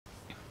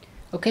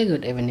Okay,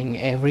 good evening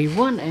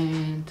everyone,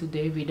 and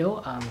today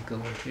video I'm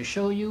going to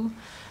show you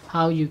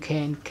how you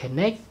can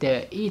connect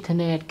the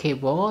Ethernet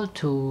cable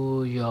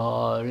to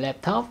your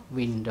laptop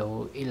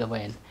Windows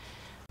 11.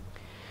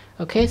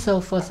 Okay, so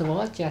first of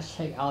all, just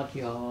check out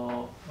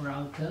your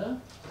router.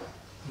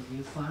 You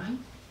will find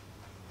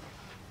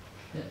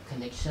the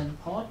connection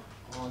port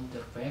on the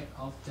back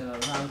of the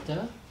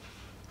router.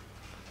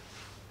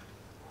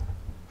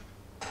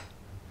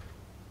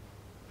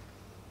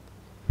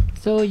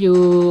 So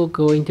you're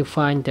going to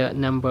find the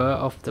number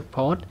of the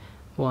port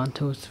 1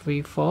 2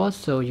 3 4,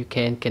 so you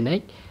can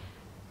connect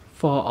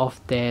 4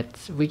 of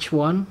that. Which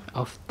one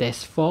of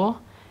that's 4,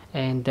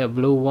 and the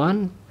blue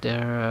one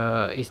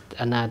there is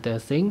another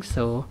thing,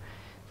 so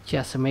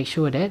just make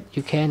sure that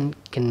you can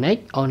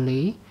connect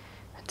only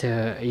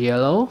the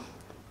yellow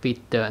with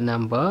the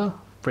number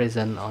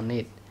present on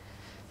it.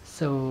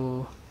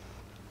 So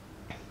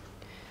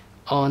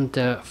on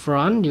the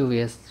front you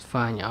will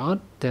find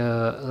out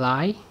the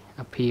light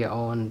appear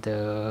on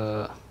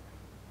the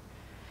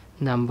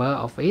number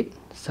of it.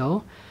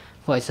 So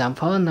for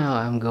example, now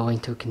I'm going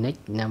to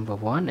connect number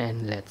 1,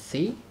 and let's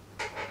see.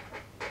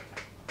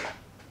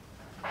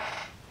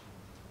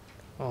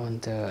 On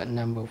the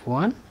number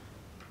 1,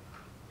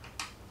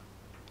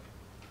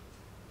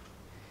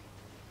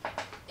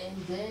 and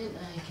then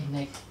I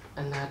connect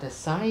another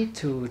side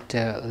to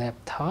the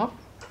laptop.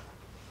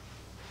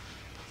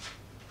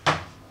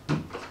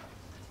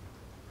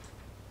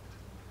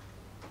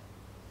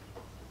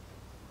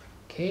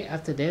 Okay,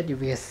 after that you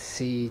will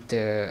see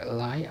the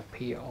light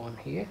appear on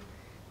here.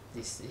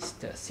 This is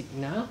the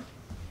signal,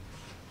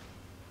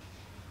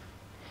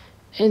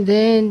 and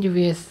then you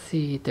will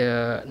see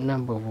the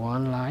number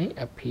 1 light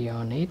appear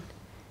on it.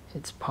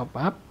 It's pop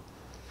up.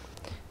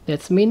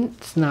 That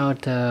means now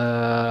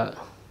the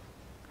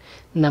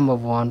number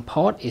 1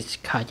 port is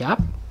charged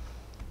up.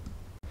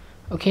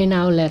 Okay,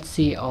 now let's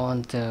see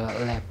on the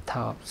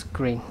laptop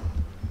screen.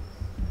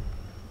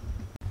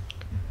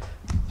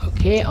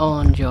 Okay,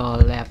 on your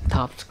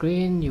laptop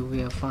screen you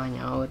will find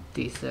out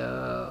this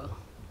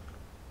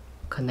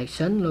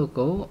connection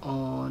logo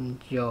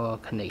on your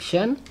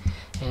connection,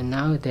 and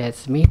now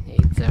that means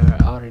it's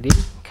already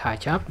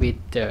catch up with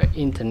the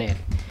internet.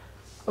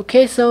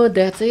 Okay, so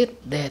that's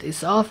it. That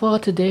is all for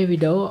today's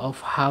video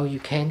of how you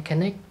can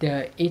connect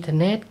the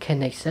Ethernet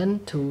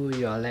connection to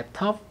your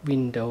laptop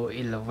Windows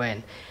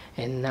 11.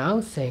 And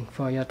now thanks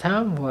for your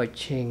time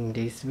watching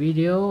this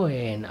video,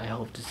 and I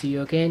hope to see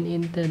you again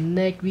in the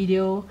next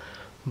video.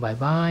 Bye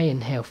bye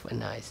and have a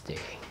nice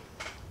day.